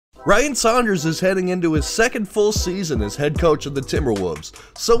Ryan Saunders is heading into his second full season as head coach of the Timberwolves.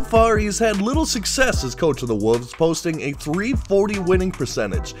 So far, he's had little success as coach of the Wolves, posting a .340 winning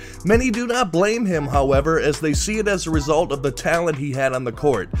percentage. Many do not blame him, however, as they see it as a result of the talent he had on the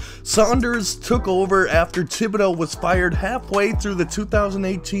court. Saunders took over after Thibodeau was fired halfway through the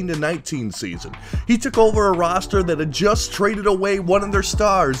 2018-19 season. He took over a roster that had just traded away one of their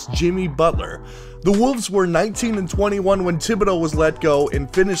stars, Jimmy Butler. The Wolves were 19-21 when Thibodeau was let go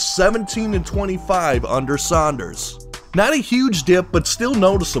and finished 17-25 under Saunders. Not a huge dip, but still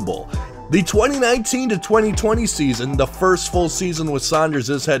noticeable. The 2019-2020 season, the first full season with Saunders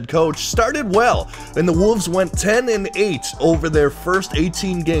as head coach, started well, and the Wolves went 10-8 over their first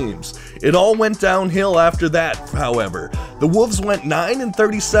 18 games. It all went downhill after that, however. The Wolves went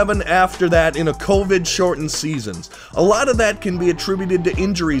 9-37 after that in a COVID-shortened season. A lot of that can be attributed to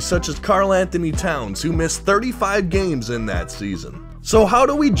injuries such as Karl-Anthony Towns, who missed 35 games in that season. So how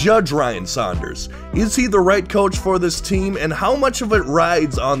do we judge Ryan Saunders? Is he the right coach for this team, and how much of it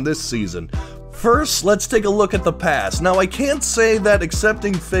rides on this season? First, let's take a look at the past. Now, I can't say that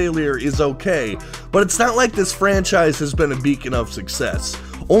accepting failure is okay, but it's not like this franchise has been a beacon of success.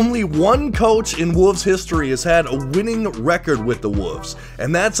 Only one coach in Wolves history has had a winning record with the Wolves,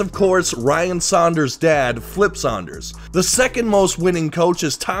 and that's of course Ryan Saunders' dad, Flip Saunders. The second most winning coach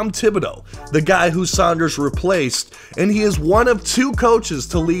is Tom Thibodeau, the guy who Saunders replaced, and he is one of two coaches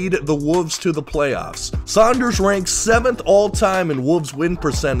to lead the Wolves to the playoffs. Saunders ranks 7th all-time in Wolves win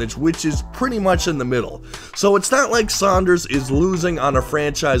percentage, which is pretty much in the middle. So it's not like Saunders is losing on a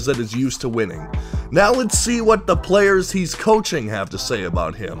franchise that is used to winning. Now let's see what the players he's coaching have to say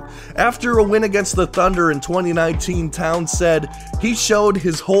about him. After a win against the Thunder in 2019, Towns said, "He showed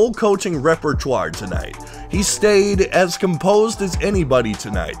his whole coaching repertoire tonight. He stayed as composed as anybody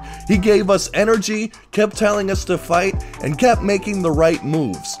tonight. He gave us energy, kept telling us to fight, and kept making the right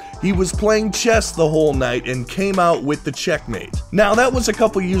moves. He was playing chess the whole night and came out with the checkmate." Now that was a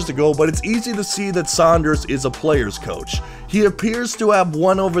couple years ago, but it's easy to see that Saunders is a player's coach. He appears to have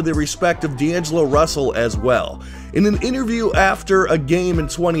won over the respect of D'Angelo Russell as well. In an interview after a game in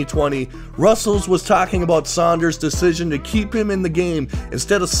 2020, Russell was talking about Saunders' decision to keep him in the game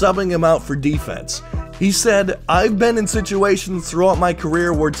instead of subbing him out for defense. He said, "I've been in situations throughout my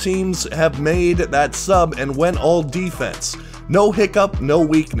career where teams have made that sub and went all defense. No hiccup, no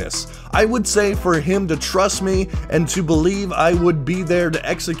weakness. I would say for him to trust me and to believe I would be there to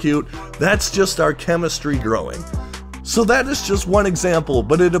execute, that's just our chemistry growing." So that is just one example,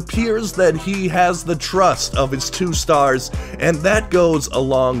 but it appears that he has the trust of his two stars, and that goes a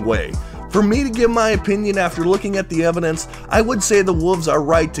long way. For me to give my opinion after looking at the evidence, I would say the Wolves are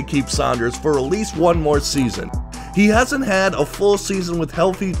right to keep Saunders for at least one more season. He hasn't had a full season with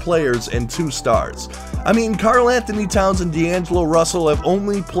healthy players and two stars. I mean, Karl-Anthony Towns and D'Angelo Russell have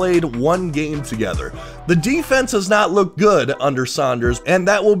only played one game together. The defense has not looked good under Saunders, and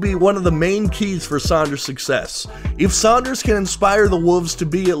that will be one of the main keys for Saunders' success. If Saunders can inspire the Wolves to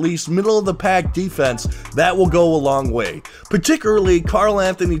be at least middle-of-the-pack defense, that will go a long way, particularly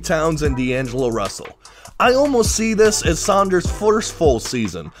Karl-Anthony Towns and D'Angelo Russell. I almost see this as Saunders' first full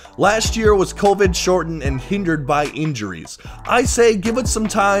season. Last year was COVID-shortened and hindered by injuries. I say give it some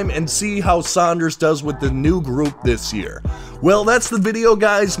time and see how Saunders does with the new group this year. Well, that's the video,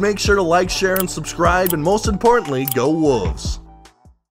 guys. Make sure to like, share, and subscribe, and most importantly, go Wolves.